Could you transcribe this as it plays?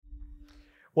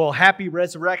Well, happy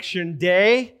Resurrection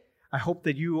Day. I hope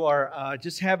that you are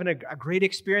just having a great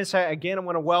experience. Again, I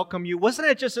want to welcome you. Wasn't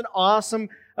it just an awesome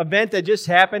event that just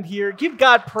happened here? Give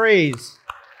God praise.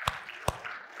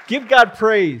 Give God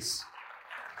praise.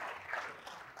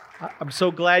 I'm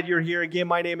so glad you're here. Again,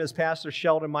 my name is Pastor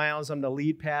Sheldon Miles. I'm the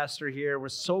lead pastor here. We're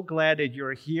so glad that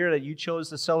you're here, that you chose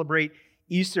to celebrate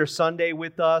Easter Sunday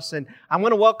with us. And I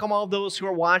want to welcome all those who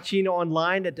are watching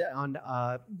online on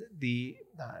the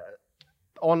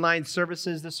online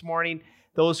services this morning.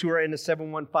 Those who are in the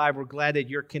 715, we're glad that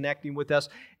you're connecting with us.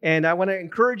 And I want to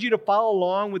encourage you to follow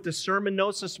along with the sermon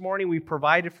notes this morning we've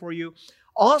provided for you.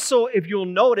 Also, if you'll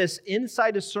notice,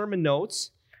 inside the sermon notes,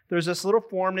 there's this little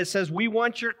form that says, we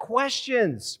want your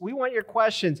questions. We want your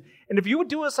questions. And if you would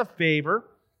do us a favor,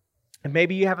 and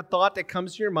maybe you have a thought that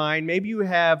comes to your mind, maybe you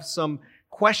have some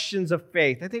questions of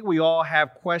faith. I think we all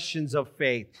have questions of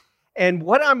faith. And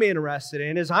what I'm interested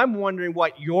in is I'm wondering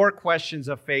what your questions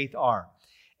of faith are.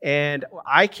 And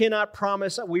I cannot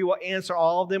promise that we will answer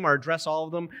all of them or address all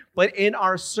of them, but in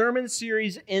our sermon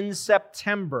series in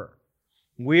September,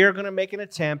 we're going to make an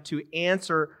attempt to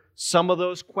answer some of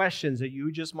those questions that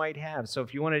you just might have. So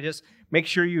if you want to just make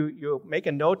sure you make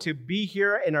a note to be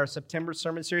here in our September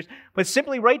sermon series, but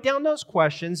simply write down those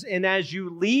questions. And as you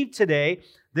leave today,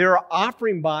 there are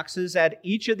offering boxes at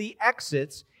each of the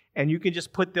exits, and you can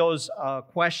just put those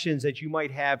questions that you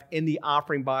might have in the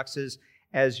offering boxes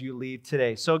as you leave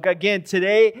today. So again,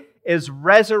 today is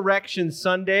Resurrection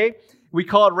Sunday. We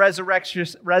call it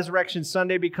Resurrection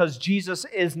Sunday because Jesus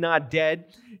is not dead.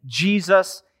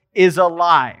 Jesus is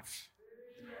alive.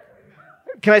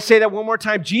 Can I say that one more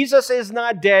time? Jesus is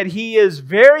not dead. He is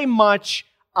very much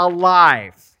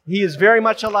alive. He is very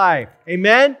much alive.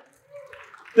 Amen?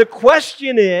 The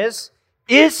question is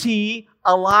he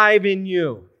alive in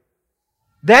you?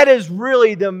 That is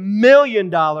really the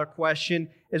million-dollar question,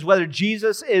 is whether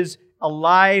Jesus is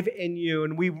alive in you.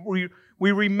 And we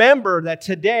remember that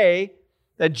today,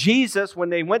 that Jesus,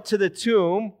 when they went to the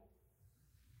tomb,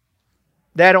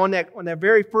 that on that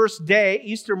very first day,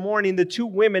 Easter morning, the two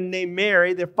women named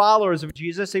Mary, they're followers of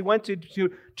Jesus, they went to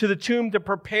the tomb to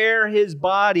prepare his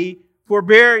body for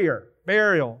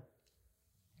burial.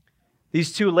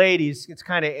 These two ladies, it's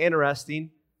kind of interesting.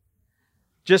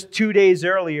 Just 2 days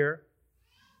earlier,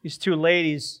 these two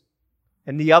ladies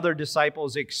and the other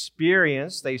disciples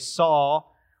they saw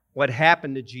what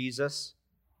happened to Jesus.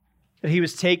 That he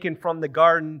was taken from the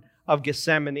Garden of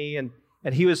Gethsemane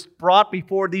and he was brought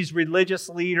before these religious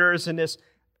leaders in this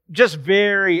just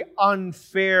very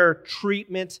unfair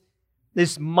treatment,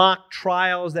 this mock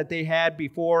trials that they had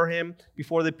before him,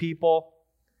 before the people.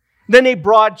 Then they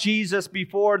brought Jesus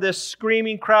before this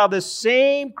screaming crowd, the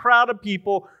same crowd of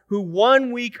people who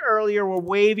 1 week earlier were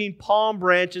waving palm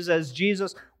branches as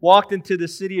Jesus walked into the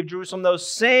city of Jerusalem.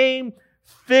 Those same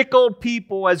fickle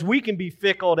people, as we can be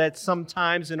fickle at some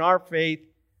times in our faith,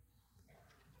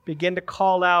 begin to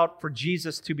call out for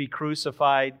Jesus to be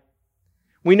crucified.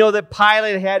 We know that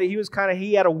Pilate had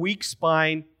a weak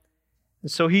spine,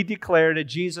 and so he declared that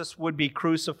Jesus would be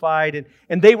crucified,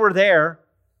 and they were there.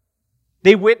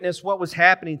 They witnessed what was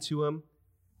happening to him.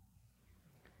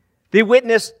 They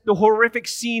witnessed the horrific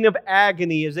scene of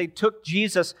agony as they took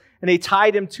Jesus and they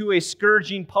tied him to a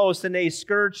scourging post and they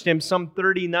scourged him some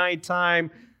 39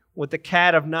 times with the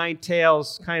cat of nine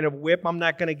tails kind of whip. I'm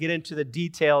not going to get into the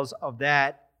details of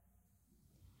that.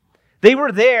 They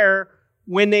were there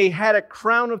when they had a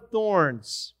crown of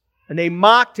thorns and they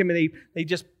mocked him and they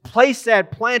just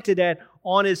planted that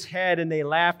on his head and they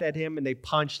laughed at him and they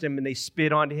punched him and they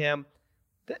spit on him.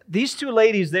 These two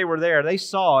ladies, they were there. They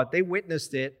saw it. They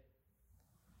witnessed it.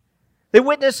 They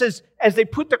witnessed as they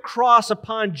put the cross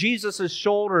upon Jesus'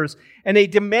 shoulders and they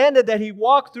demanded that he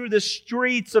walk through the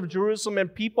streets of Jerusalem,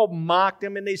 and people mocked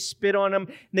him and they spit on him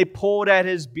and they pulled at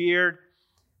his beard.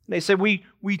 And they said,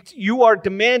 you are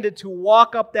demanded to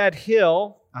walk up that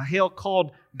hill, a hill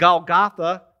called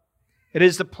Golgotha. It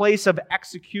is the place of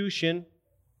execution.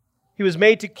 He was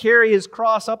made to carry his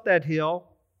cross up that hill.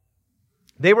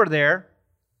 They were there.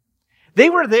 They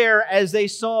were there as they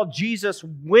saw Jesus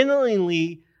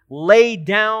willingly lay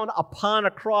down upon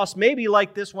a cross, maybe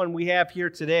like this one we have here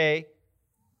today.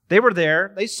 They were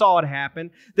there. They saw it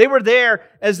happen. They were there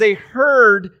as they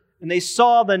heard and they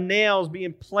saw the nails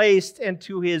being placed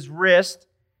into his wrist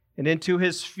and into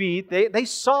his feet. They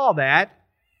saw that.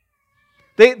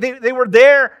 They were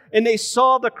there and they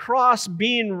saw the cross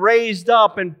being raised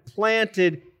up and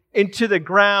planted into the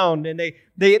ground. And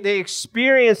they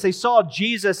saw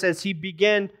Jesus as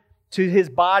his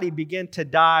body began to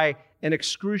die an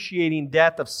excruciating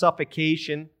death of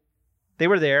suffocation. They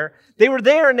were there. They were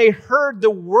there and they heard the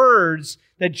words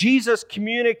that Jesus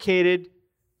communicated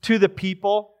to the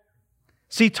people.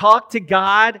 So he talked to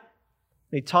God.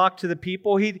 He talked to the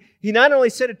people. He not only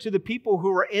said it to the people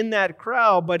who were in that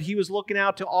crowd, but he was looking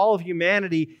out to all of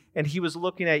humanity, and he was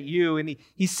looking at you. And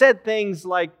he said things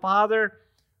like, Father,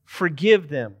 forgive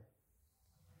them,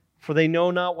 for they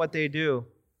know not what they do.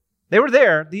 They were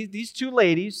there. These two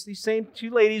ladies, these same two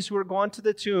ladies who were going to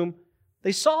the tomb,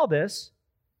 they saw this.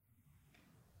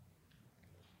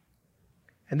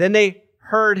 And then they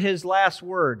heard his last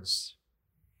words.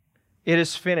 It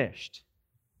is finished.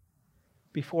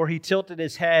 Before he tilted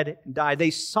his head and died, they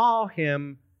saw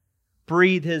him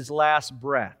breathe his last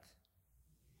breath.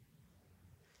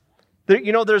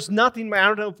 There's nothing, I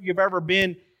don't know if you've ever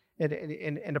been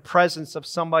in the presence of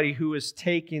somebody who is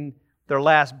taking their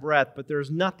last breath, but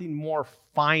there's nothing more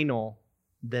final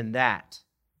than that.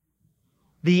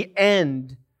 The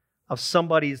end of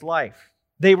somebody's life.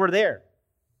 They were there.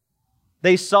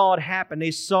 They saw it happen.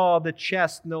 They saw the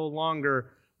chest no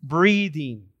longer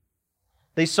breathing.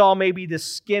 They saw maybe the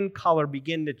skin color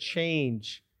begin to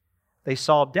change. They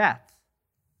saw death.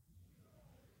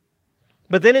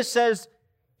 But then it says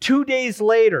 2 days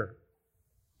later,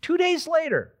 these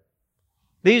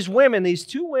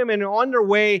two women are on their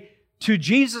way to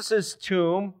Jesus'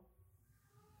 tomb,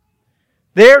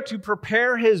 there to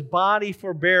prepare his body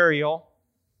for burial,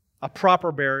 a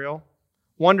proper burial,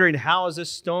 wondering how is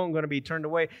this stone going to be turned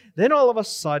away. Then all of a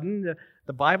sudden,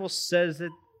 the Bible says that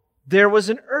there was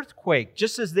an earthquake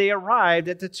just as they arrived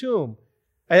at the tomb.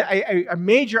 A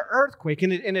major earthquake,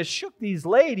 and it shook these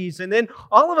ladies. And then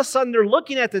all of a sudden they're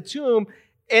looking at the tomb,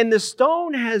 and the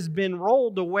stone has been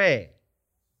rolled away.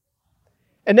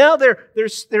 And now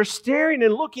they're staring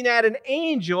and looking at an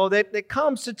angel that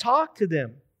comes to talk to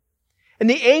them. And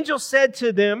the angel said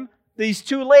to them, these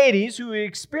two ladies who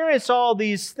experienced all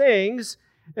these things,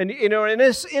 and in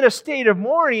a state of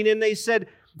mourning, and they said,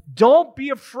 "Don't be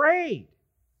afraid.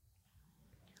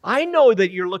 I know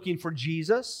that you're looking for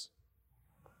Jesus.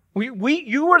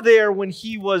 You were there when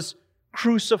he was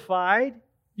crucified.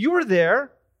 You were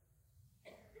there.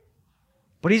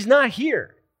 But he's not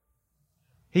here.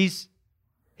 He's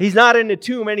not in the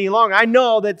tomb any longer. I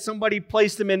know that somebody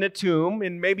placed him in the tomb,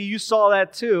 and maybe you saw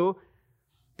that too.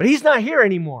 But he's not here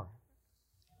anymore.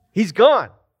 He's gone.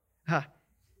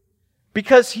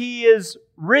 Because he is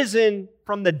risen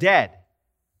from the dead.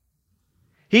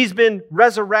 He's been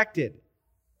resurrected.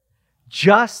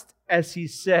 Just as he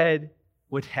said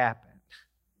would happen.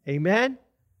 Amen?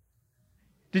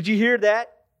 Did you hear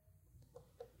that?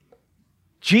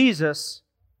 Jesus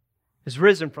is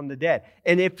risen from the dead.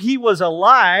 And if he was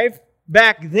alive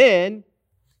back then,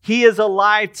 he is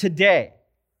alive today.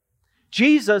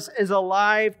 Jesus is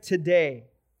alive today.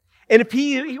 And if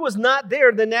he was not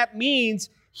there, then that means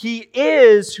he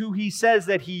is who he says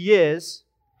that he is.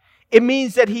 It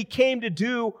means that he came to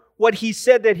do what he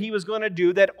said that he was going to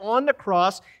do, that on the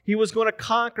cross, he was going to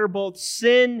conquer both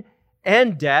sin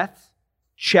and death.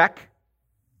 Check.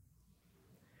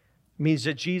 It means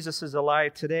that Jesus is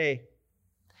alive today.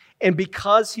 And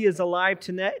because he is alive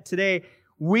today,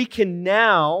 we can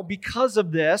now, because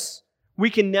of this, we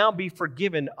can now be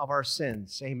forgiven of our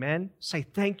sins. Amen? Say,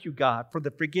 thank you, God, for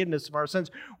the forgiveness of our sins.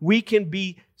 We can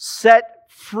be set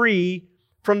free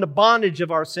from the bondage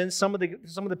of our sins. Some of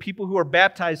the people who are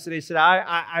baptized today said,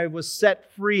 I was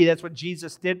set free. That's what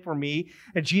Jesus did for me.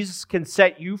 And Jesus can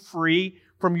set you free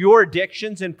from your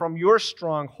addictions and from your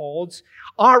strongholds.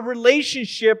 Our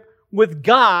relationship with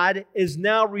God is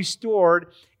now restored,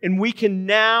 and we can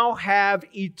now have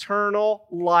eternal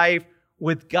life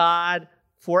with God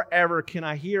forever. Can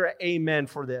I hear an amen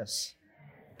for this?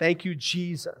 Thank you,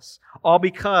 Jesus. All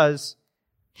because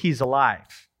he's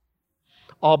alive.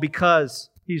 All because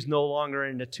he's no longer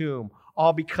in the tomb.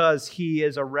 All because he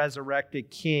is a resurrected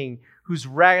king who's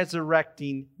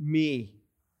resurrecting me.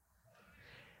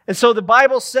 And so the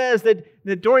Bible says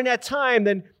that during that time,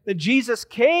 that Jesus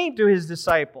came to his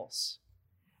disciples.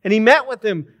 And he met with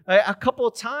them a couple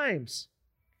of times.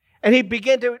 And he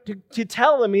began to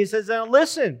tell them, he says, now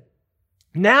listen,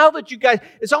 now that you guys,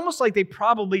 it's almost like they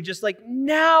probably just like,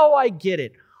 now I get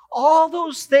it. All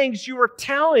those things you were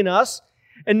telling us,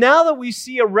 and now that we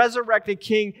see a resurrected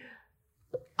king,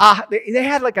 they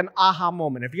had like an aha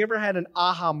moment. Have you ever had an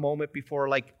aha moment before?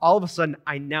 Like all of a sudden,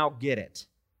 I now get it.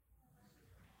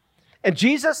 And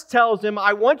Jesus tells them,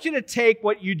 I want you to take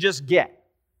what you just get.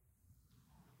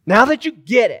 Now that you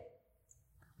get it,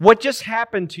 what just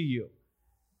happened to you,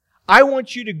 I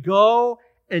want you to go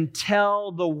and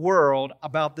tell the world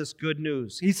about this good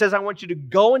news. He says, I want you to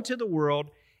go into the world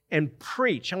and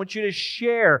preach. I want you to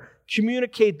share,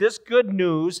 communicate this good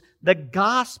news, the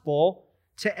gospel,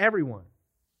 to everyone.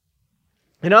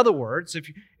 In other words,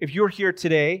 if you're here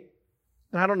today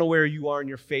And I don't know where you are in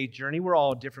your faith journey. We're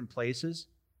all at different places.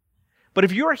 But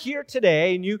if you're here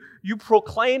today and you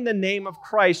proclaim the name of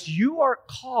Christ, you are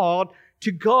called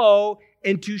to go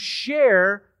and to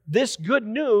share this good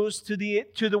news to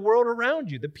the world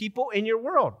around you, the people in your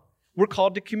world. We're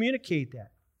called to communicate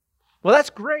that. Well, that's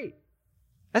great.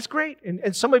 That's great.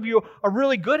 And some of you are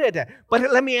really good at that. But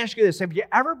let me ask you this. Have you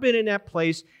ever been in that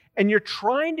place and you're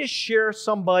trying to share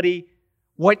somebody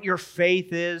what your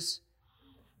faith is,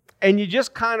 and you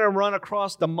just kind of run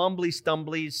across the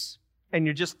mumbly-stumblies, and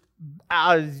you're just,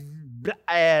 have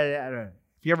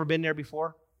you ever been there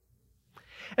before?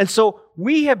 And so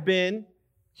we have been,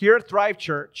 here at Thrive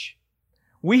Church,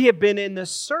 we have been in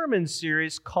this sermon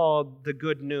series called The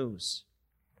Good News.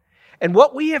 And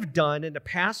what we have done in the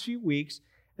past few weeks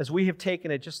is we have taken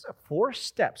it just 4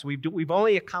 steps. We've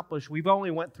only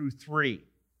went through 3.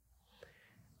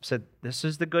 Said, this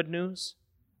is the good news.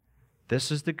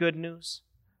 This is the good news.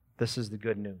 This is the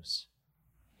good news.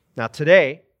 Now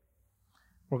today,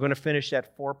 we're going to finish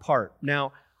that 4-part.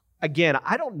 Now, again,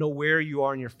 I don't know where you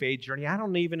are in your faith journey. I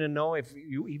don't even know if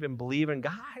you even believe in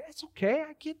God. It's okay.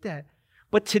 I get that.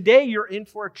 But today, you're in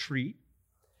for a treat.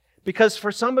 Because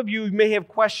for some of you may have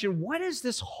questioned, what is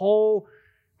this whole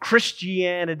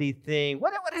Christianity thing?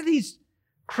 What do these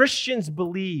Christians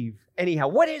believe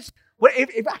anyhow?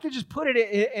 If I could just put it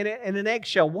in an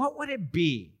eggshell, what would it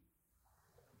be?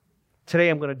 Today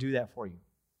I'm going to do that for you.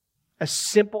 As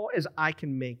simple as I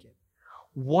can make it.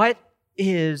 What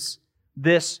is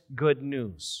this good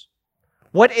news?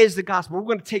 What is the gospel? We're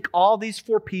going to take all these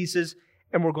 4 pieces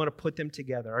and we're going to put them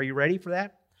together. Are you ready for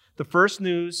that? The first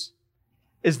news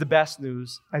is the best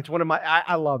news. It's one of my,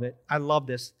 I love it. I love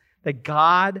this. That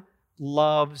God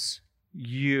loves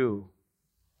you.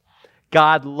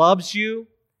 God loves you,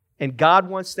 and God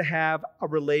wants to have a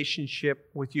relationship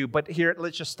with you. But here,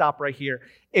 let's just stop right here.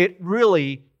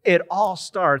 It all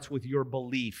starts with your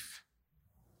belief.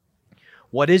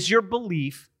 What is your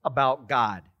belief about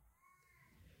God?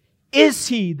 Is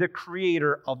He the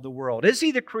creator of the world? Is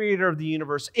He the creator of the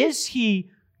universe? Is He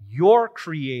your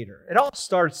creator? It all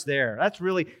starts there. That's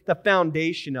really the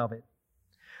foundation of it.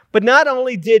 But not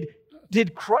only did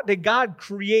God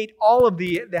create all of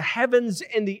the heavens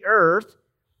and the earth,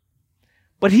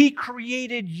 but He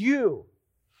created you.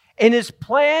 And His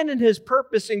plan and His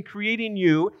purpose in creating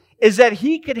you is that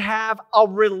He could have a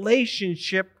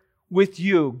relationship with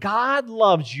you. God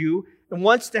loves you and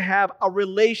wants to have a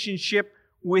relationship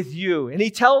with you. And He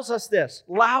tells us this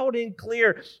loud and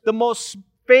clear. The most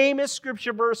famous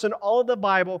scripture verse in all of the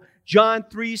Bible, John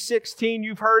 3:16.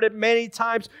 You've heard it many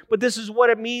times, but this is what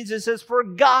it means. It says, for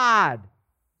God,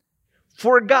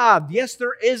 yes,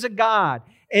 there is a God,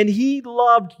 and He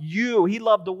loved you. He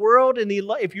loved the world, and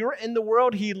if you're in the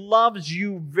world, He loves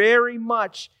you very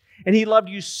much. And He loved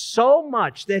you so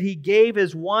much that He gave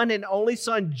His one and only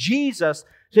Son, Jesus,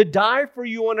 to die for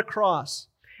you on a cross.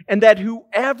 And that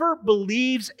whoever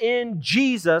believes in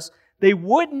Jesus, they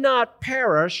would not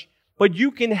perish, but you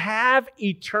can have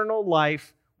eternal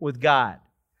life with God.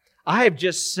 I have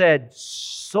just said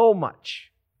so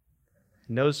much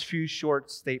in those few short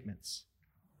statements.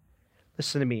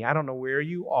 Listen to me. I don't know where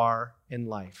you are in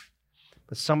life,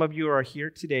 but some of you are here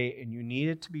today and you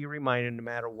needed to be reminded, no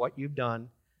matter what you've done,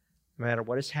 no matter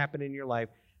what has happened in your life,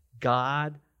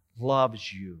 God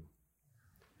loves you.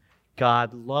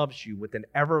 God loves you with an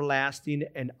everlasting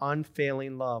and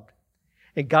unfailing love.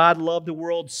 And God loved the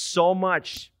world so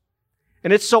much.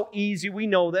 And it's so easy. We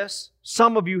know this.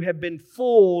 Some of you have been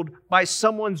fooled by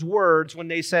someone's words when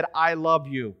they said, I love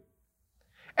you.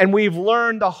 And we've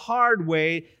learned the hard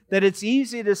way that it's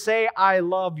easy to say, I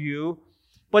love you,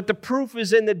 but the proof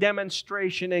is in the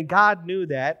demonstration, and God knew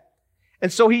that.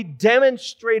 And so He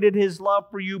demonstrated His love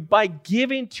for you by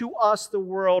giving to us, the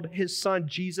world, His Son,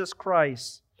 Jesus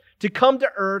Christ, to come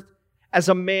to earth as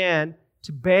a man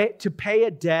to pay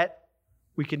a debt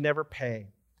we could never pay.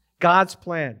 God's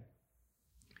plan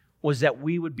was that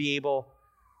we would be able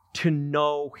to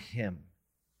know Him.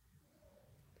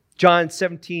 John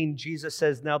 17, Jesus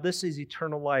says, now this is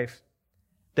eternal life,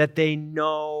 that they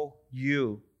know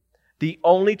you, the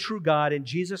only true God, and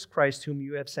Jesus Christ whom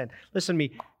you have sent. Listen to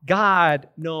me. God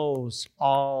knows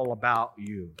all about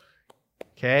you.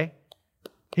 Okay?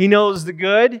 He knows the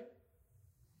good.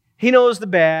 He knows the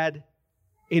bad.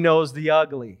 He knows the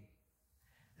ugly.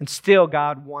 And still,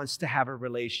 God wants to have a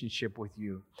relationship with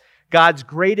you. God's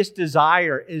greatest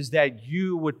desire is that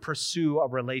you would pursue a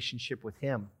relationship with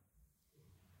Him.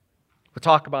 We'll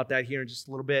talk about that here in just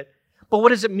a little bit. But what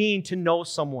does it mean to know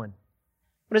someone?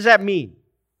 What does that mean?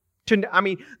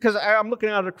 Because I'm looking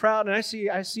out of the crowd and I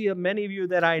see many of you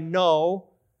that I know,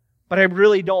 but I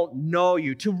really don't know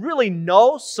you. To really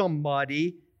know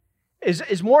somebody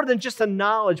is more than just a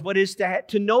knowledge, but is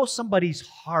to know somebody's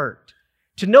heart,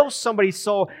 to know somebody's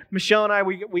soul. Michelle and I,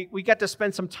 we got to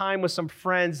spend some time with some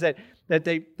friends that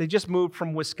they just moved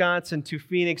from Wisconsin to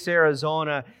Phoenix,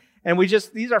 Arizona. And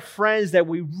these are friends that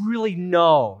we really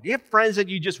know. You have friends that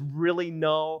you just really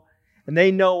know, and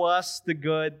they know us, the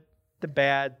good, the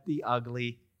bad, the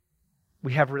ugly.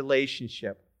 We have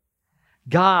relationship.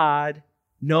 God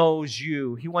knows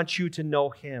you. He wants you to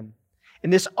know Him.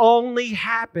 And this only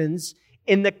happens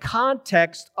in the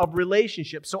context of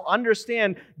relationship. So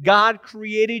understand, God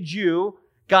created you,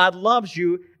 God loves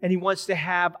you, and He wants to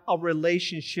have a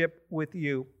relationship with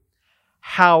you.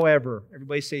 However,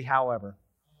 everybody say however.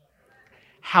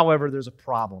 However, there's a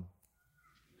problem.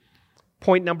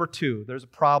 Point number 2, there's a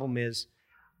problem is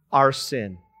our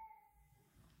sin.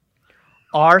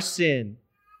 Our sin.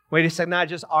 Wait a second, not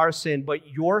just our sin, but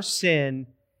your sin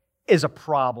is a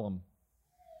problem.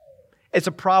 It's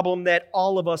a problem that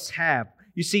all of us have.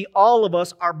 You see, all of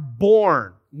us are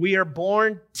born. We are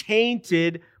born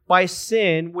tainted by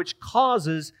sin, which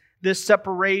causes this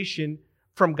separation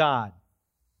from God.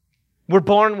 We're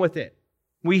born with it.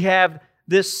 We have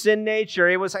this sin nature.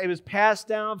 It was passed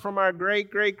down from our great,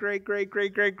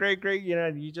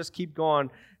 you just keep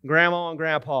going. Grandma and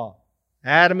Grandpa.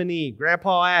 Adam and Eve.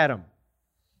 Grandpa Adam.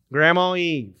 Grandma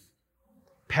Eve.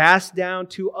 Passed down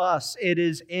to us. It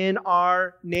is in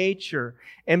our nature.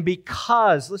 And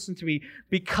listen to me,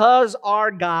 because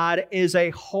our God is a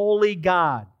holy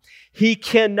God, He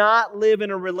cannot live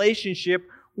in a relationship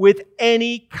with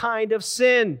any kind of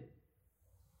sin.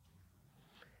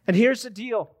 And here's the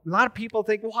deal. A lot of people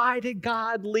think, why did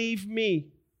God leave me?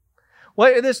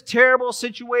 What in this terrible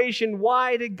situation,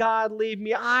 why did God leave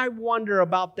me? I wonder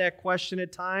about that question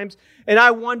at times. And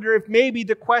I wonder if maybe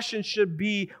the question should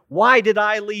be, why did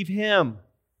I leave Him?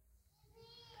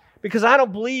 Because I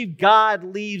don't believe God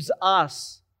leaves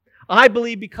us. I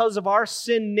believe because of our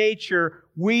sin nature,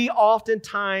 we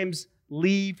oftentimes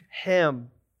leave Him.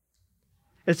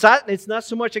 It's not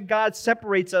so much that God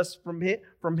separates us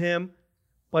from Him,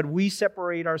 but we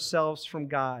separate ourselves from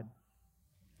God.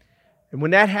 And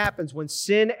when that happens, when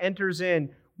sin enters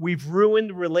in, we've ruined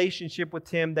the relationship with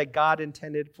Him that God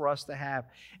intended for us to have.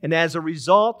 And as a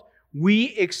result,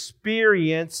 we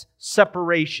experience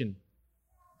separation.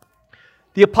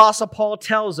 The Apostle Paul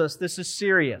tells us this is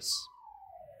serious.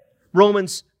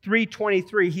 Romans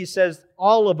 3:23, he says,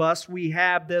 all of us, we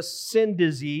have this sin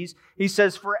disease. He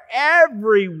says, for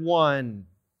everyone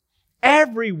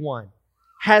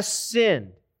has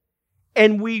sinned,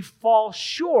 and we fall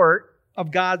short of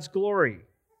God's glory.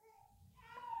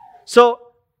 So,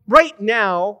 right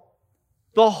now,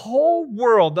 the whole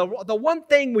world, the one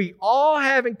thing we all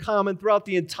have in common throughout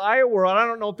the entire world, I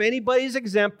don't know if anybody's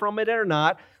exempt from it or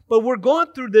not, but we're going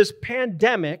through this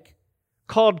pandemic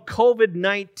called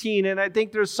COVID-19, and I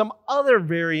think there's some other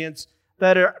variants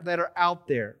that are out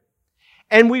there.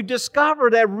 And we've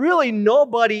discovered that really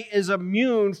nobody is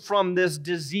immune from this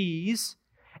disease,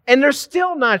 and they're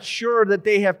still not sure that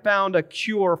they have found a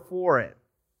cure for it.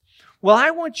 Well,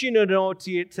 I want you to know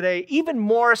today, even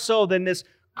more so than this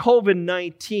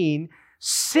COVID-19,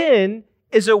 sin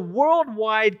is a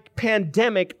worldwide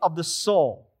pandemic of the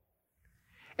soul.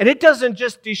 And it doesn't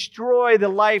just destroy the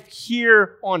life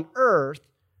here on earth,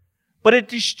 but it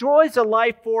destroys a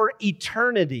life for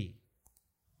eternity.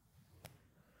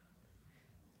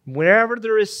 Wherever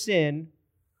there is sin,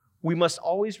 we must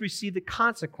always receive the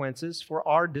consequences for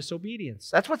our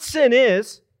disobedience. That's what sin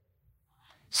is.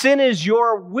 Sin is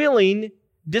your willing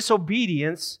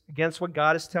disobedience against what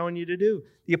God is telling you to do.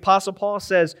 The Apostle Paul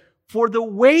says, for the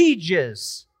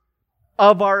wages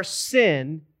of our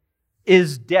sin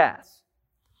is death.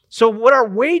 So what our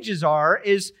wages are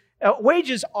is,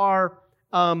 it's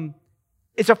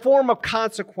a form of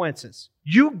consequences.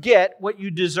 You get what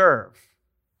you deserve.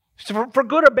 So for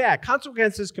good or bad.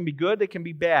 Consequences can be good, they can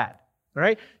be bad. All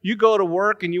right? You go to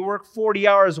work and you work 40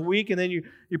 hours a week, and then you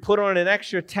put on an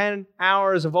extra 10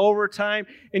 hours of overtime,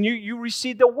 and you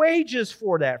receive the wages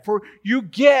for that. For you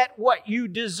get what you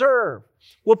deserve.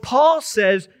 Well, Paul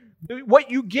says what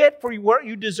you get for what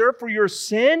you deserve for your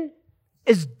sin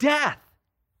is death.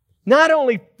 Not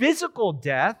only physical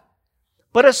death,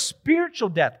 but a spiritual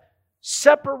death.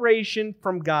 Separation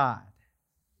from God.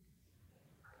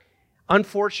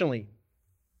 Unfortunately,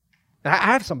 I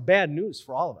have some bad news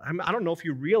for all of us. I don't know if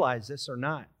you realize this or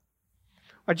not.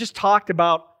 I just talked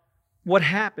about what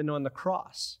happened on the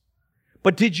cross.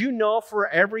 But did you know for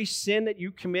every sin that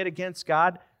you commit against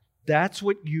God, that's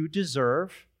what you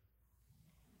deserve?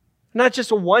 Not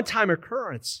just a one-time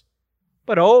occurrence,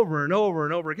 But over and over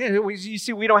and over again, you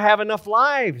see, we don't have enough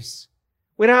lives.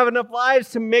 We don't have enough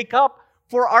lives to make up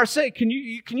for our sin. Can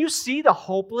you see the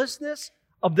hopelessness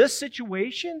of this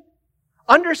situation?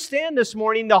 Understand this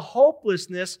morning the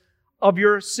hopelessness of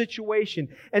your situation.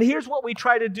 And here's what we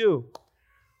try to do.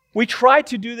 We try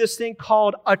to do this thing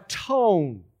called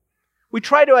atone. We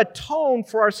try to atone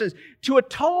for our sins. To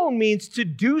atone means to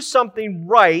do something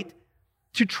right,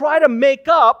 to try to make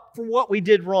up for what we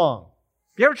did wrong.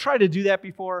 You ever tried to do that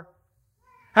before?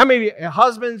 How many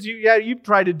husbands, you've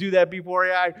tried to do that before.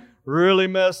 Yeah, I really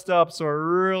messed up, so I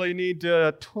really need to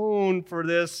atone for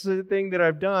this thing that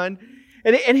I've done.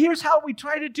 And here's how we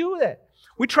try to do that.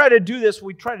 We try to do this,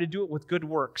 we try to do it with good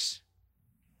works.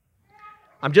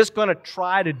 I'm just going to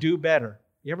try to do better.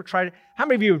 You ever tried? How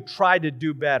many of you have tried to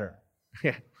do better?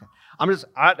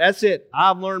 That's it.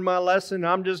 I've learned my lesson.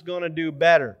 I'm just going to do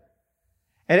better.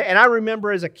 And I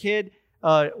remember as a kid,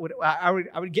 I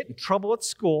would get in trouble at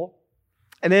school.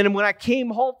 And then when I came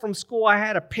home from school, I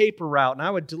had a paper route, and I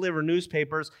would deliver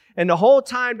newspapers. And the whole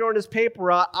time during this paper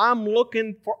route, I'm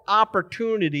looking for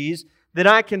opportunities that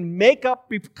I can make up,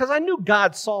 because I knew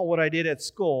God saw what I did at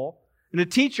school. And the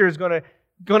teacher is going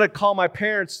to call my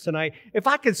parents tonight. If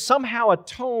I could somehow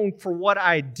atone for what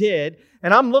I did,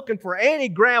 and I'm looking for any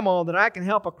grandma that I can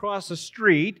help across the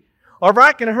street, or if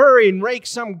I can hurry and rake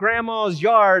some grandma's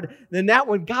yard, then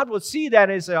God would see that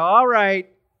and say, all right,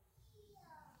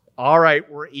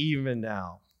 we're even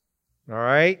now. All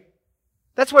right?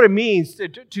 That's what it means to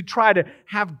try to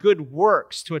have good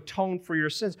works to atone for your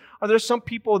sins. Are there some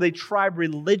people, they try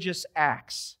religious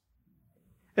acts?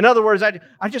 In other words, I'm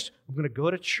going to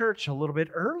go to church a little bit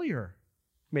earlier.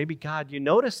 Maybe, God, you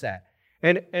notice that.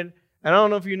 And I don't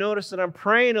know if you notice that I'm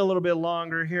praying a little bit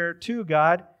longer here too,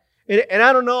 God. And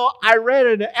I don't know, I read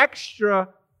an extra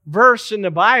verse in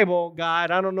the Bible,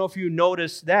 God. I don't know if you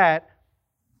noticed that.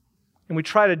 And we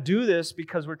try to do this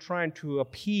because we're trying to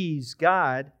appease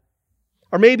God.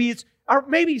 Or maybe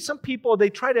some people, they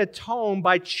try to atone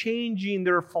by changing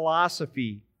their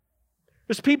philosophy.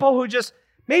 There's people who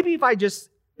maybe if I just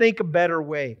think a better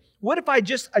way. What if I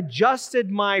just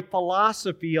adjusted my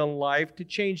philosophy on life to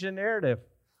change the narrative?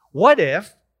 What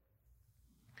if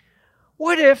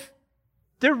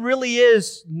there really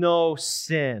is no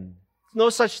sin? No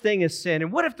such thing as sin.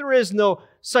 And what if there is no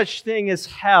such thing as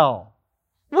hell?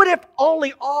 What if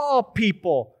only all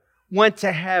people went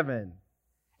to heaven?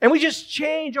 And we just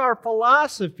change our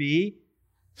philosophy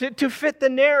to fit the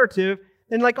narrative,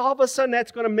 and like all of a sudden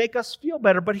that's going to make us feel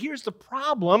better. But here's the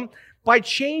problem. By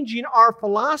changing our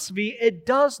philosophy, it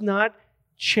does not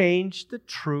change the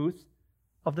truth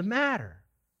of the matter.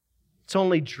 It's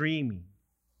only dreaming.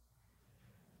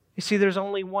 You see, there's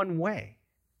only one way.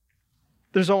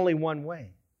 There's only one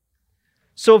way.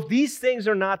 So if these things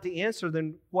are not the answer,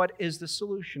 then what is the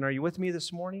solution? Are you with me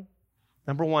this morning?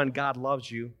 Number one, God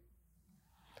loves you.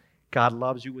 God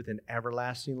loves you with an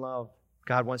everlasting love.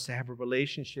 God wants to have a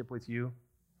relationship with you.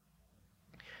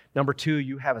 Number two,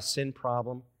 you have a sin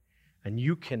problem, and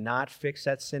you cannot fix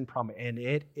that sin problem, and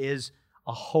it is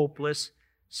a hopeless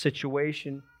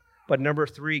situation. But number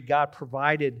three, God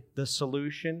provided the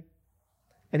solution,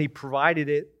 and He provided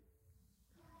it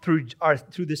through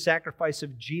the sacrifice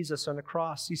of Jesus on the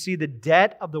cross. You see, the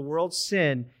debt of the world's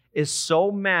sin is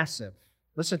so massive.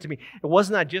 Listen to me. It was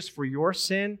not just for your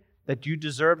sin that you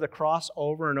deserve the cross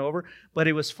over and over, but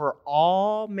it was for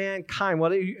all mankind.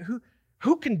 Well,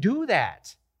 who can do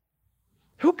that?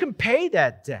 Who can pay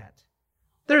that debt?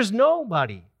 There's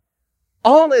nobody.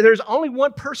 There's only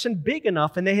one person big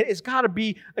enough, and it's got to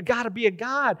be a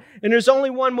God. And there's only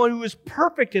one who is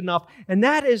perfect enough, and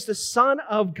that is the Son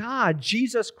of God,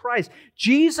 Jesus Christ.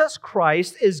 Jesus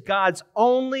Christ is God's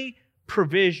only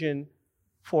provision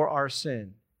for our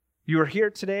sin. You are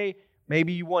here today.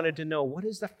 Maybe you wanted to know, what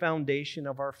is the foundation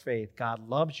of our faith? God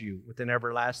loves you with an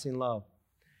everlasting love.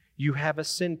 You have a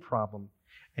sin problem,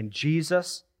 and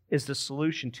Jesus is the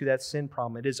solution to that sin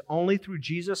problem. It is only through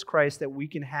Jesus Christ that we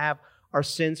can have our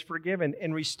sins forgiven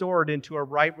and restored into a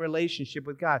right relationship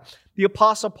with God. The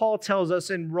Apostle Paul tells us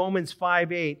in Romans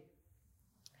 5:8,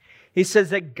 he says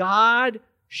that God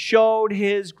showed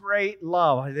His great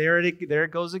love. There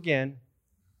it goes again.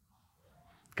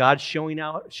 God's showing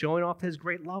off His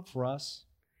great love for us.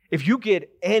 If you get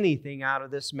anything out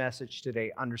of this message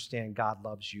today, understand God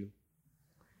loves you.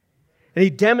 And He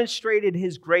demonstrated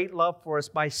His great love for us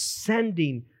by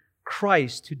sending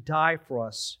Christ to die for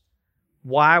us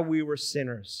while we were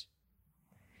sinners.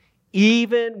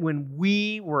 Even when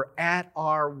we were at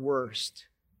our worst.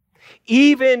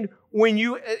 Even when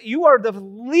you are the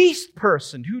least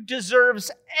person who deserves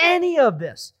any of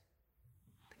this.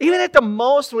 Even at the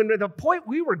most, when at the point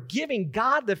we were giving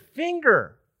God the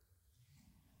finger,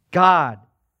 God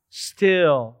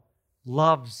still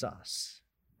loves us.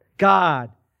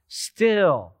 God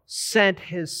still sent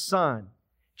His Son,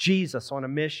 Jesus, on a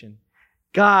mission.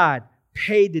 God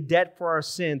paid the debt for our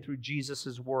sin through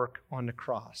Jesus' work on the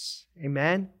cross.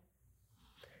 Amen?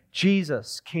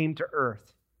 Jesus came to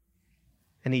earth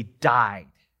and He died.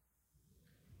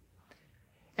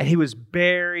 And He was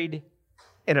buried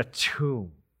in a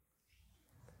tomb.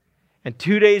 And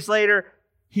 2 days later,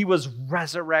 He was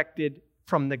resurrected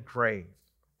from the grave.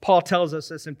 Paul tells us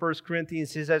this in 1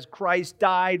 Corinthians. He says, Christ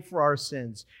died for our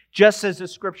sins. Just as the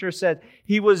Scripture said,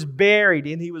 He was buried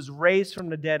and He was raised from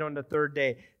the dead on the third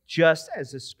day. Just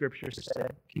as the Scripture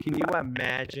said. Can you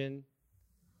imagine?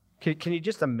 Can you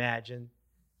just imagine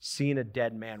seeing a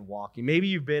dead man walking? Maybe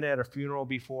you've been at a funeral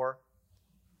before.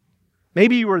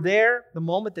 Maybe you were there the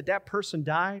moment that that person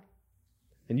died.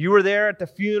 And you were there at the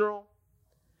funeral.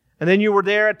 And then you were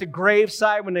there at the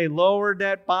graveside when they lowered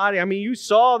that body. I mean, you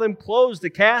saw them close the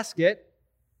casket.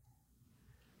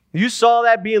 You saw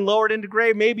that being lowered into the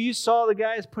grave. Maybe you saw the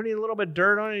guys putting a little bit of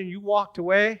dirt on it and you walked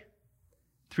away.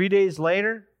 3 days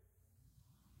later,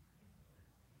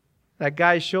 that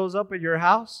guy shows up at your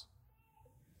house.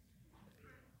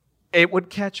 It would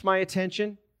catch my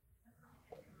attention.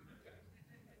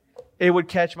 It would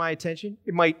catch my attention.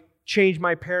 It might change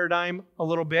my paradigm a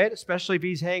little bit, especially if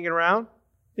he's hanging around.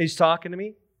 He's talking to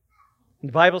me. And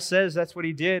the Bible says that's what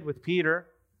He did with Peter.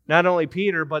 Not only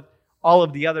Peter, but all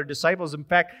of the other disciples. In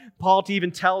fact, Paul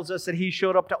even tells us that he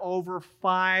showed up to over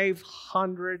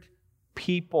 500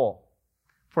 people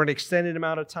for an extended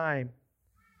amount of time.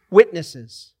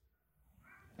 Witnesses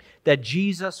that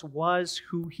Jesus was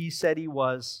who He said He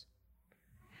was.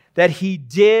 That He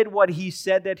did what He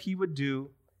said that He would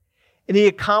do. And He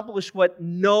accomplished what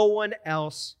no one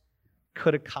else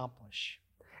could accomplish.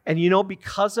 And you know,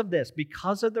 because of this,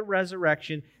 because of the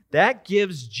resurrection, that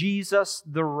gives Jesus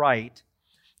the right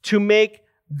to make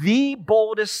the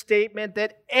boldest statement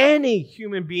that any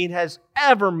human being has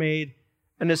ever made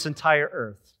in this entire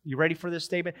earth. You ready for this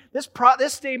statement? This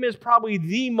statement is probably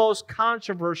the most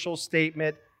controversial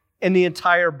statement in the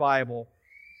entire Bible,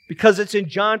 because it's in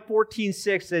John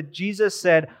 14:6 that Jesus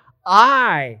said,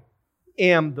 I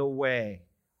am the way.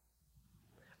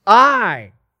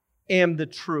 I am the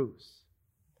truth.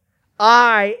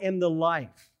 I am the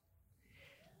life.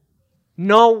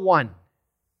 No one,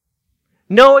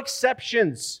 no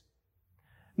exceptions,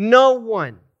 no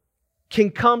one can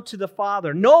come to the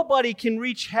Father. Nobody can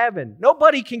reach heaven.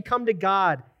 Nobody can come to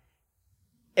God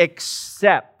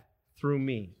except through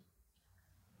me.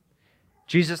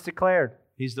 Jesus declared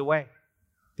He's the way,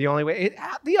 the only way.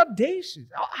 The audacious,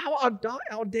 how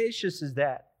audacious is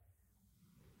that?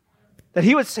 That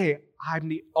He would say, I'm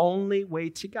the only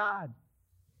way to God.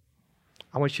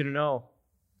 I want you to know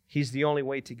He's the only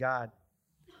way to God.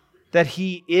 That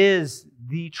He is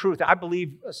the truth. I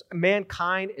believe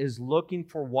mankind is looking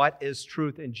for what is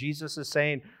truth. And Jesus is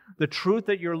saying, the truth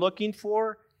that you're looking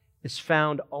for is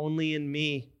found only in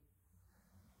me.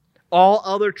 All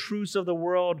other truths of the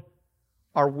world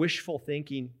are wishful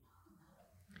thinking.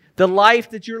 The life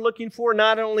that you're looking for,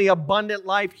 not only abundant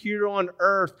life here on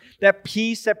earth, that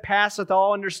peace that passeth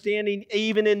all understanding,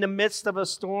 even in the midst of a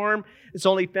storm, it's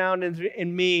only found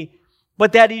in me.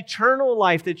 But that eternal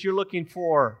life that you're looking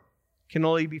for can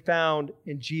only be found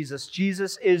in Jesus.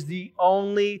 Jesus is the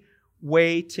only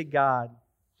way to God.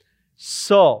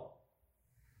 So,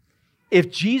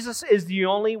 if Jesus is the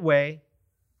only way,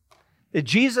 if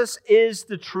Jesus is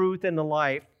the truth and the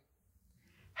life,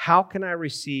 how can I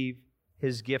receive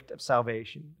His gift of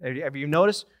salvation? Have you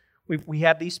noticed? We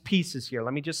have these pieces here.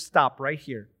 Let me just stop right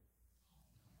here.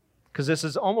 Because this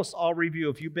is almost all review.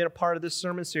 If you've been a part of this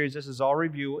sermon series, this is all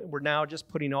review. And we're now just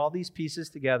putting all these pieces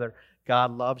together.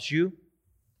 God loves you.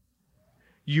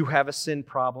 You have a sin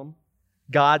problem.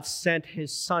 God sent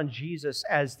His Son, Jesus,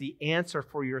 as the answer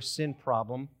for your sin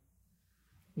problem.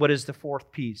 What is the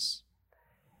fourth piece?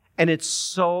 And it's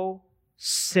so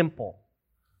simple.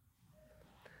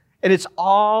 And it's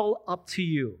all up to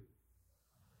you.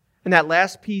 And that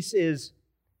last piece is,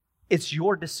 it's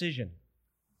your decision.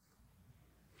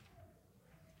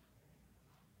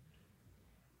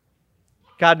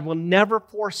 God will never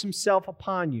force Himself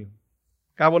upon you.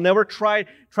 God will never try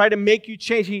to make you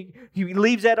change. He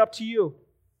leaves that up to you.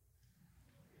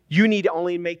 You need to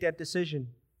only make that decision.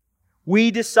 We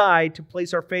decide to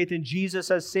place our faith in Jesus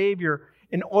as Savior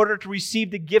in order to receive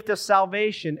the gift of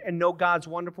salvation and know God's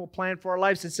wonderful plan for our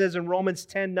lives. It says in Romans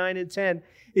 10:9 and 10,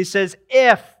 it says,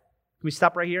 if. Can we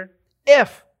stop right here?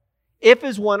 If. If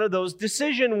is one of those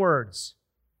decision words.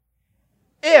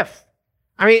 If.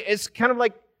 I mean, it's kind of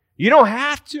like You don't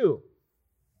have to.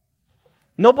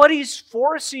 Nobody's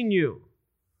forcing you.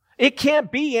 It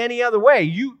can't be any other way.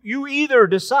 You either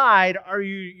decide, or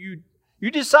you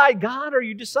decide God, or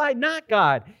you decide not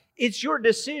God. It's your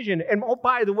decision. And oh,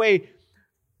 by the way,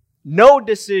 no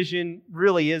decision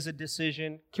really is a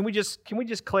decision. Can we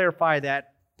just clarify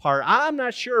that part? I'm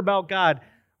not sure about God.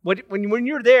 When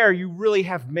you're there, you really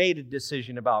have made a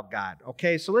decision about God.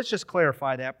 Okay, so let's just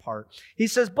clarify that part. He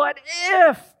says, but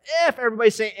if, everybody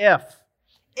say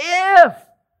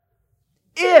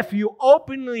if you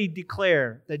openly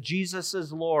declare that Jesus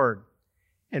is Lord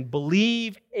and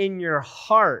believe in your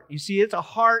heart, you see, it's a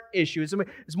heart issue.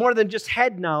 It's more than just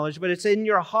head knowledge, but it's in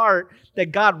your heart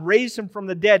that God raised Him from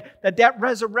the dead, that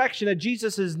resurrection, that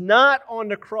Jesus is not on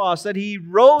the cross, that He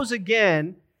rose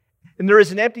again, and there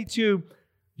is an empty tomb,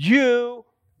 you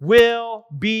will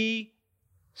be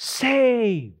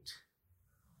saved.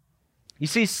 You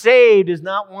see, saved is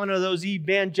not one of those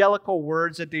evangelical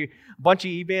words that a bunch of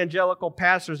evangelical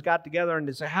pastors got together and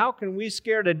they said, how can we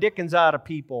scare the dickens out of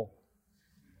people?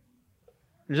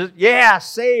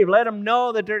 Just, saved. Let them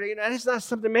know that it's not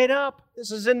something made up. This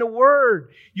is in the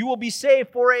Word. You will be saved,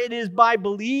 for it is by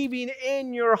believing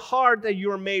in your heart that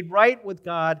you are made right with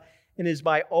God, and it is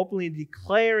by openly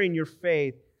declaring your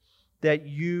faith that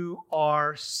you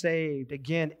are saved.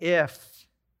 Again, if.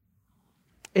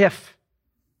 It's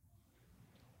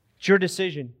your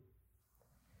decision.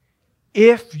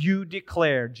 If you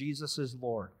declare Jesus is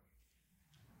Lord.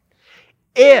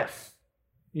 If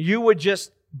you would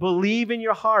just believe in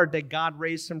your heart that God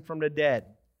raised Him from the dead,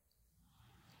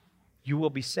 you will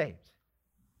be saved.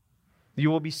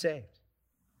 You will be saved.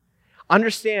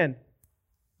 Understand,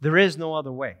 there is no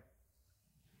other way.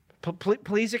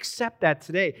 Please accept that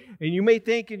today. And you may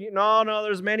think, no,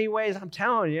 there's many ways. I'm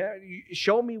telling you,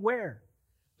 show me where.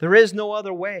 There is no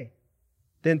other way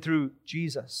than through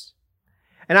Jesus.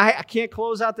 And I can't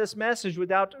close out this message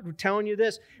without telling you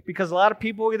this, because a lot of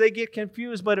people, they get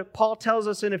confused. But Paul tells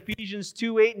us in Ephesians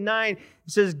 2:8-9, it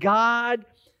says, God,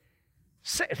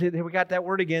 we got that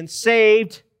word again,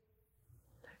 saved.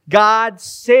 God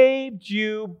saved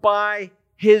you by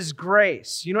His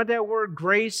grace. You know what that word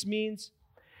grace means?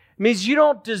 It means you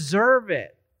don't deserve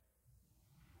it,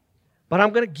 but I'm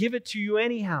going to give it to you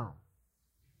anyhow.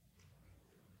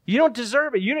 You don't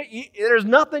deserve it. There's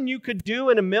nothing you could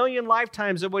do in a million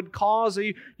lifetimes that would cause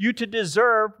you to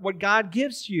deserve what God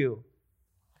gives you.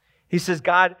 He says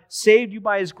God saved you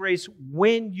by His grace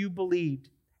when you believed,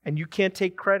 and you can't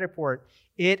take credit for it.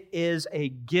 It is a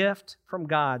gift from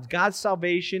God. God's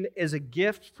salvation is a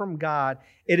gift from God.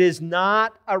 It is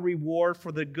not a reward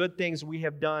for the good things we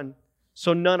have done,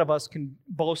 so none of us can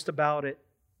boast about it.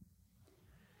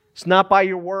 It's not by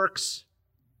your works.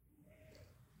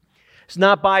 It's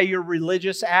not by your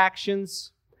religious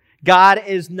actions. God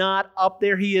is not up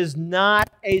there. He is not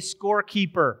a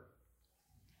scorekeeper.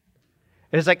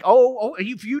 It's like,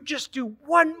 if you just do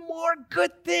one more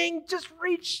good thing, just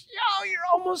reach, you're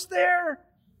almost there.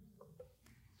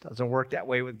 It doesn't work that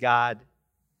way with God.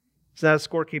 It's not a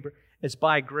scorekeeper. It's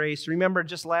by grace. Remember,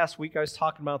 just last week I was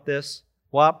talking about this,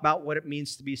 about what it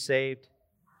means to be saved.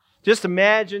 Just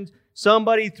imagine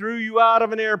somebody threw you out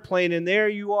of an airplane, and there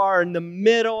you are in the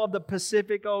middle of the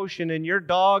Pacific Ocean, and you're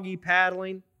doggy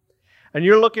paddling, and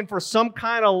you're looking for some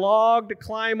kind of log to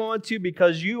climb onto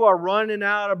because you are running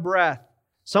out of breath.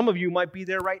 Some of you might be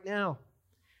there right now,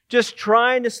 just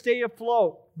trying to stay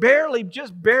afloat,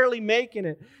 just barely making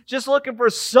it, just looking for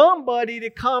somebody to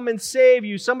come and save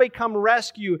you, somebody come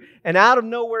rescue, and out of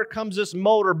nowhere comes this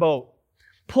motorboat,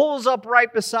 pulls up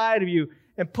right beside of you,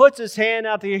 and puts his hand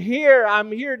out to you. Here,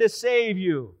 I'm here to save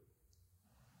you.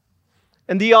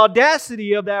 And the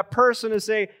audacity of that person to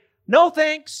say, no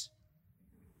thanks,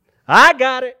 I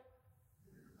got it.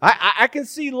 I can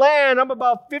see land. I'm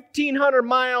about 1,500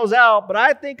 miles out, but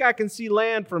I think I can see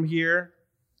land from here.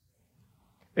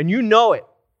 And you know it.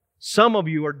 Some of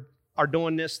you are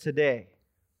doing this today.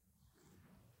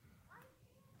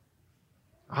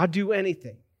 I'll do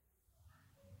anything.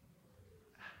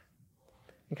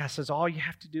 And God says, all you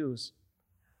have to do is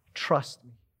trust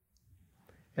me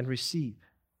and receive.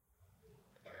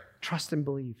 Trust and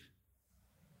believe.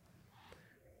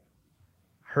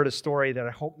 I heard a story that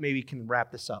I hope maybe can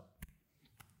wrap this up.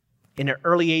 In the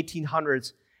early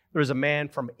 1800s, there was a man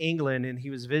from England, and he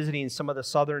was visiting some of the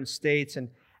southern states, and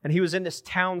he was in this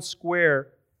town square,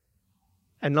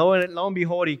 and lo and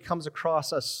behold, he comes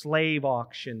across a slave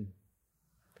auction.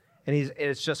 And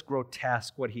it's just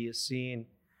grotesque what he is seeing.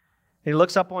 And he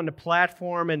looks up on the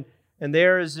platform, and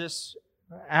there is this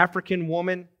African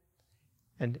woman,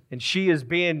 and she is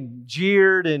being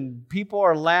jeered, and people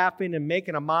are laughing and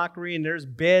making a mockery, and there's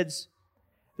beds.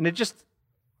 And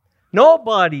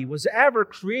Nobody was ever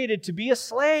created to be a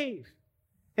slave.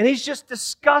 And he's just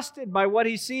disgusted by what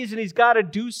he sees, and he's got to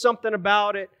do something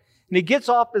about it. And he gets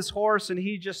off his horse and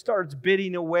he just starts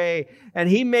bidding away. And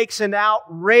he makes an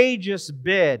outrageous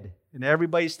bid. And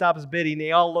everybody stops bidding.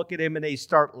 They all look at him and they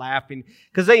start laughing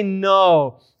because they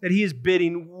know that he's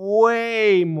bidding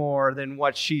way more than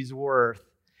what she's worth.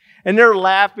 And they're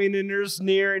laughing and they're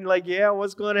sneering like, yeah,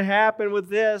 what's going to happen with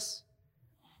this?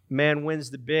 Man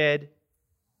wins the bid.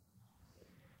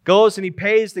 Goes and he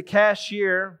pays the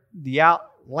cashier the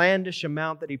outlandish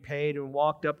amount that he paid and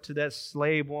walked up to that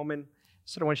slave woman.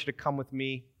 Said, I want you to come with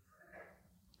me.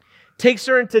 Takes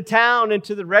her into town,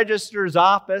 into the registrar's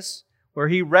office, where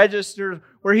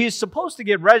he's supposed to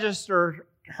get registered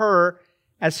her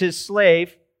as his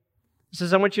slave. He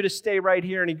says, I want you to stay right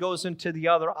here. And he goes into the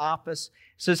other office.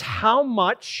 He says, how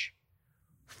much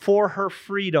for her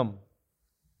freedom?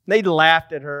 They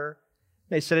laughed at her.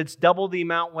 They said, it's double the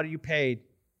amount what you paid.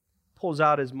 Pulls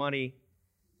out his money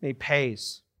and he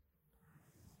pays.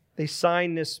 They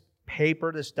sign this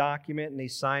paper, this document, and they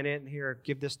sign it, and here,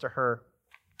 give this to her.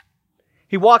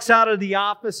 He walks out of the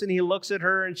office and he looks at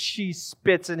her and she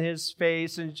spits in his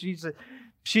face and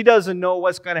she doesn't know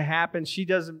what's going to happen. She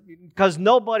doesn't, because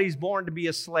nobody's born to be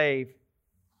a slave.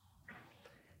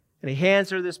 And he hands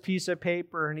her this piece of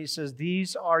paper and he says,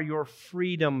 these are your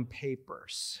freedom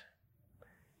papers.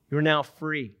 You're now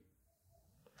free.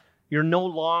 You're no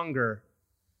longer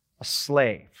a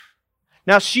slave.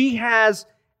 Now she has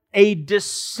a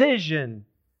decision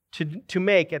to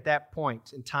make at that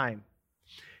point in time.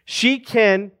 She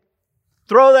can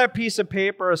throw that piece of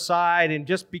paper aside and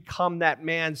just become that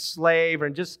man's slave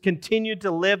and just continue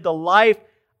to live the life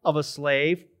of a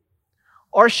slave.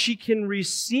 Or she can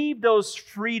receive those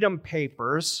freedom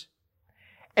papers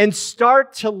and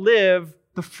start to live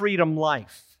the freedom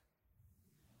life.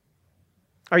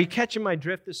 Are you catching my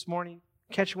drift this morning?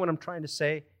 Catching what I'm trying to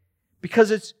say?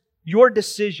 Because it's your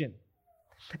decision.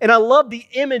 And I love the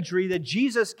imagery that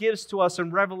Jesus gives to us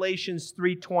in Revelations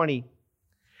 3:20,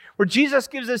 where Jesus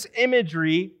gives this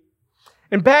imagery.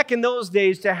 And back in those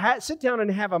days, to sit down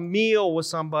and have a meal with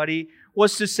somebody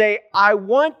was to say, I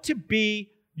want to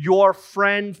be your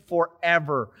friend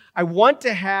forever. I want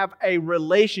to have a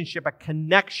relationship, a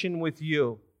connection with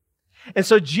you. And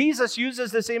so Jesus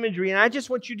uses this imagery, and I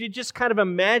just want you to just kind of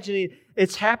imagine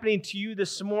it's happening to you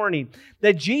this morning,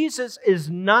 that Jesus is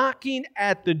knocking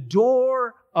at the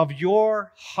door of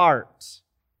your heart.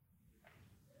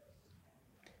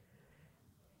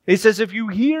 He says, if you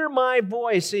hear my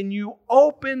voice and you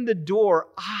open the door,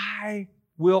 I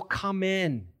will come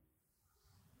in.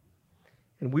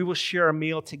 And we will share a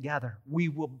meal together. We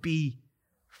will be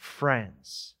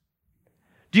friends.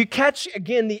 Do you catch,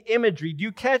 again, the imagery? Do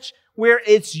you catch where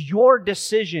it's your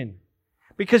decision?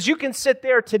 Because you can sit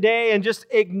there today and just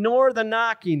ignore the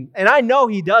knocking. And I know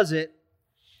He does it.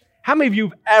 How many of you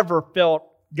have ever felt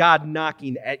God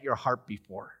knocking at your heart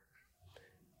before?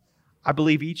 I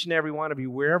believe each and every one of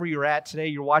you, wherever you're at today,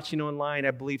 you're watching online,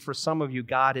 I believe for some of you,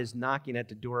 God is knocking at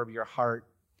the door of your heart.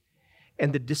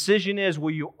 And the decision is,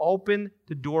 will you open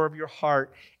the door of your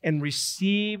heart and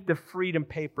receive the freedom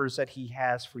papers that He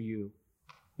has for you?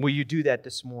 Will you do that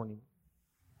this morning?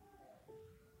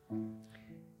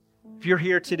 If you're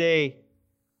here today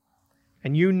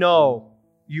and you know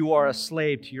you are a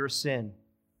slave to your sin,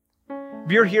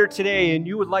 if you're here today and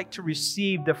you would like to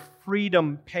receive the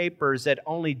freedom papers that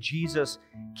only Jesus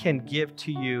can give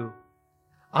to you,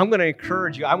 I'm going to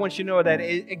encourage you. I want you to know that,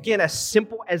 again, as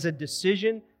simple as a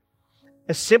decision,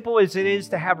 as simple as it is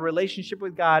to have a relationship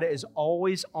with God, is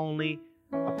always only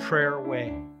a prayer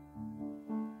away.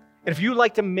 And if you'd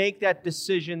like to make that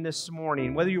decision this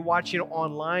morning, whether you're watching it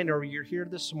online or you're here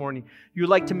this morning, you'd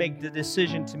like to make the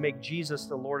decision to make Jesus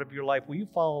the Lord of your life, will you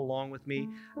follow along with me?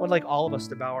 I would like all of us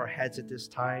to bow our heads at this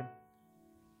time.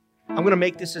 I'm going to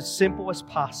make this as simple as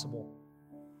possible.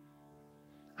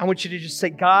 I want you to just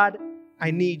say, God, I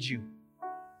need you.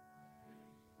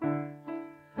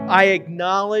 I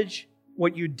acknowledge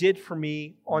what you did for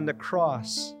me on the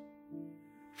cross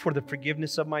for the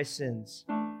forgiveness of my sins.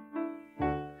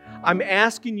 I'm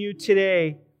asking you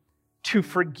today to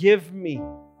forgive me.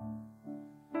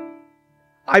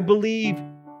 I believe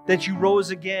that you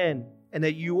rose again and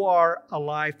that you are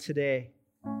alive today.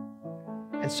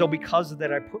 And so because of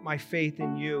that, I put my faith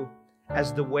in you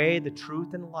as the way, the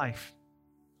truth, and life.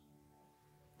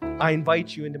 I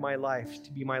invite you into my life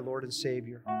to be my Lord and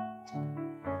Savior.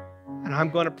 And I'm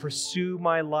going to pursue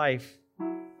my life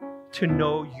to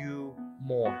know you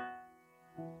more.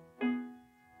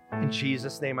 In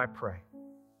Jesus' name I pray.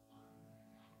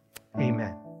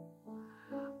 Amen.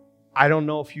 I don't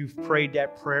know if you've prayed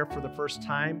that prayer for the first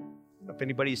time, if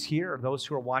anybody's here or those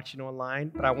who are watching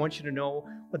online, but I want you to know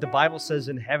what the Bible says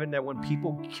in heaven, that when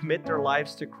people commit their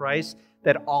lives to Christ,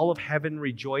 that all of heaven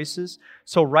rejoices.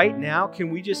 So right now,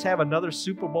 can we just have another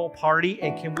Super Bowl party,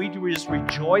 and can we just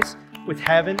rejoice with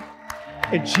heaven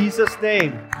in Jesus'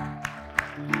 name?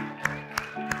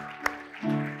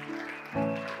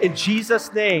 In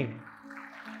Jesus' name.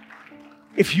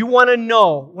 If you want to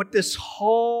know what this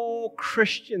whole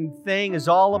Christian thing is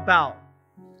all about,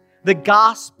 the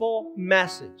gospel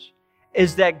message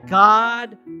is that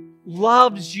God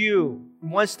loves you,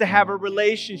 wants to have a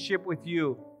relationship with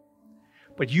you.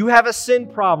 But you have a sin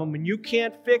problem and you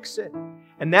can't fix it.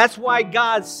 And that's why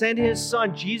God sent His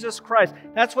Son, Jesus Christ.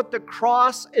 That's what the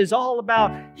cross is all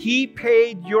about. He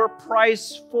paid your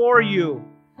price for you.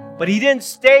 But He didn't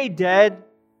stay dead.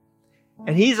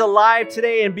 And He's alive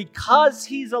today. And because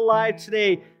He's alive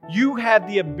today, you have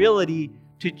the ability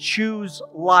to choose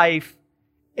life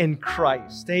in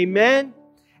Christ. Amen?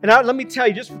 And let me tell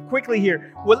you just quickly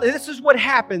here. Well, this is what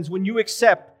happens when you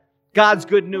accept God's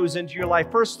good news into your life.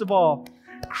 First of all,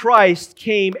 Christ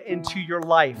came into your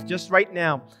life. Just right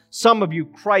now, some of you,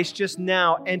 Christ just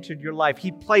now entered your life.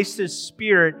 He placed His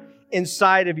Spirit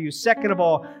inside of you. Second of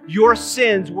all, your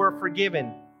sins were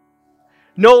forgiven.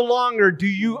 No longer do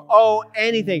you owe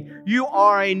anything. You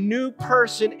are a new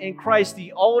person in Christ.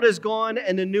 The old is gone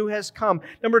and the new has come.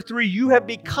 Number 3, you have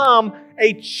become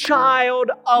a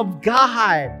child of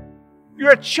God.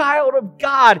 You're a child of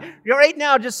God. Right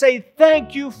now, just say,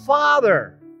 thank you,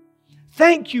 Father.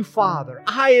 Thank you, Father.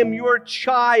 I am your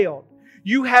child.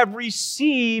 You have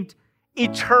received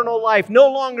eternal life. No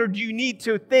longer do you need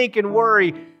to think and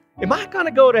worry, am I going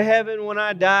to go to heaven when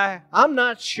I die? I'm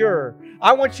not sure.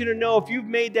 I want you to know, if you've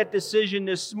made that decision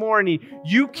this morning,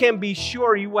 you can be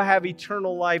sure you will have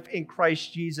eternal life in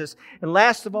Christ Jesus. And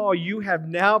last of all, you have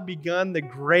now begun the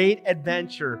great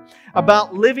adventure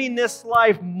about living this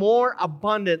life more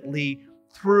abundantly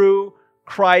through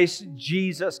Christ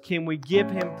Jesus. Can we give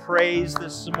Him praise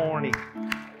this morning?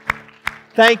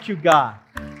 Thank you, God.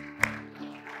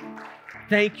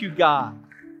 Thank you, God.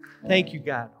 Thank you,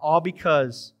 God. All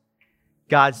because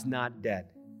God's not dead.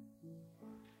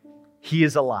 He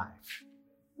is alive.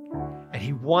 And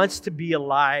He wants to be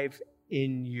alive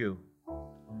in you.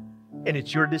 And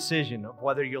it's your decision of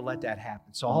whether you'll let that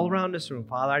happen. So all around this room,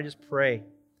 Father, I just pray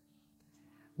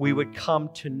we would come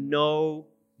to know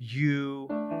You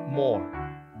more,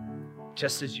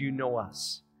 just as You know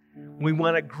us. We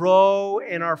want to grow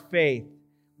in our faith.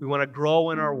 We want to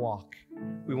grow in our walk.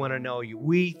 We want to know You.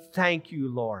 We thank You,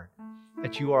 Lord,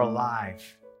 that You are alive.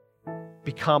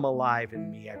 Become alive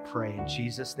in me, I pray. In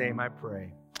Jesus' name I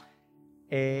pray.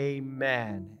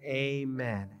 Amen.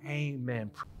 Amen.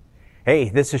 Amen. Hey,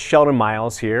 this is Sheldon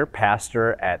Miles here,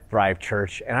 pastor at Thrive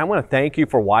Church, and I want to thank you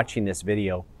for watching this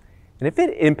video. And if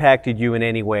it impacted you in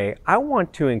any way, I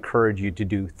want to encourage you to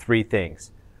do 3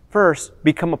 things. First,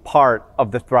 become a part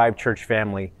of the Thrive Church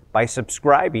family by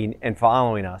subscribing and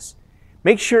following us.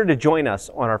 Make sure to join us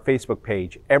on our Facebook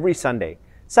page every Sunday.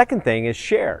 Second thing is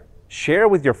share. Share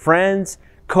with your friends,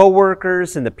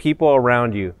 co-workers, and the people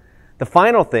around you. The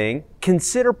final thing,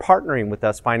 consider partnering with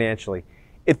us financially.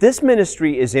 If this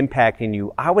ministry is impacting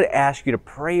you, I would ask you to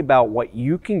pray about what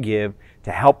you can give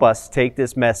to help us take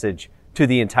this message to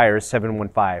the entire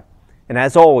 715. And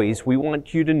as always, we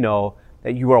want you to know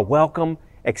that you are welcome,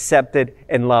 accepted,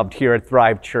 and loved here at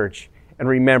Thrive Church. And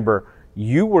remember,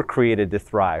 you were created to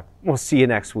thrive. We'll see you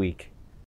next week.